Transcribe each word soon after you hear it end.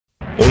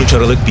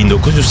13 Aralık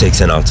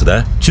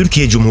 1986'da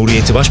Türkiye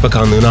Cumhuriyeti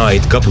Başbakanlığı'na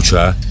ait GAP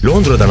uçağı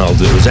Londra'dan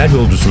aldığı özel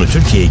yolcusunu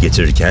Türkiye'ye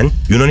getirirken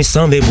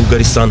Yunanistan ve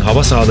Bulgaristan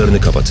hava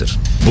sahalarını kapatır.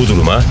 Bu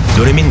duruma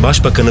dönemin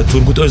Başbakanı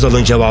Turgut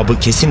Özal'ın cevabı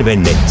kesin ve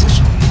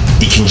nettir.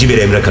 İkinci bir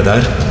emre kadar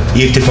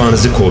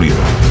irtifanızı koruyun.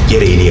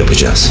 Gereğini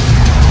yapacağız.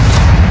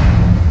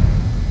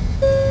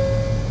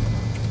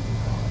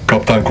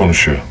 Kaptan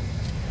konuşuyor.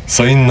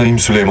 Sayın Naim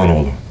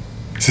Süleymanoğlu,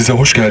 size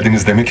hoş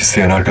geldiniz demek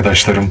isteyen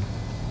arkadaşlarım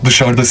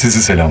dışarıda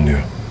sizi selamlıyor.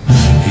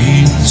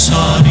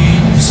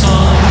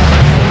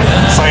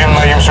 Sayın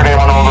Naim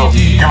Süleymanoğlu,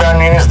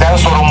 güvenliğinizden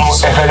sorumlu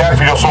Efeler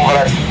filosu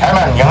olarak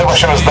hemen yanı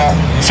başınızda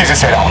sizi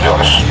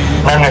selamlıyoruz.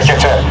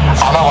 Memlekete,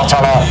 ana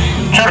vatana,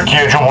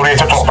 Türkiye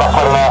Cumhuriyeti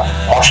topraklarına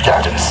hoş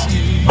geldiniz.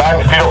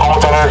 Ben filo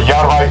komutanı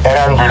Yarbay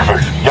Eren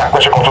Bülbül.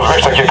 Yaklaşık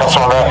 35 dakika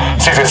sonra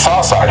sizi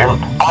sağ salim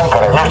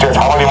Ankara Mürtet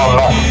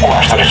Havalimanı'na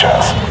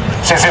ulaştıracağız.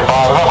 Sizi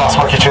bağrına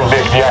basmak için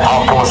bekleyen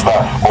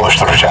halkımızla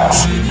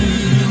buluşturacağız.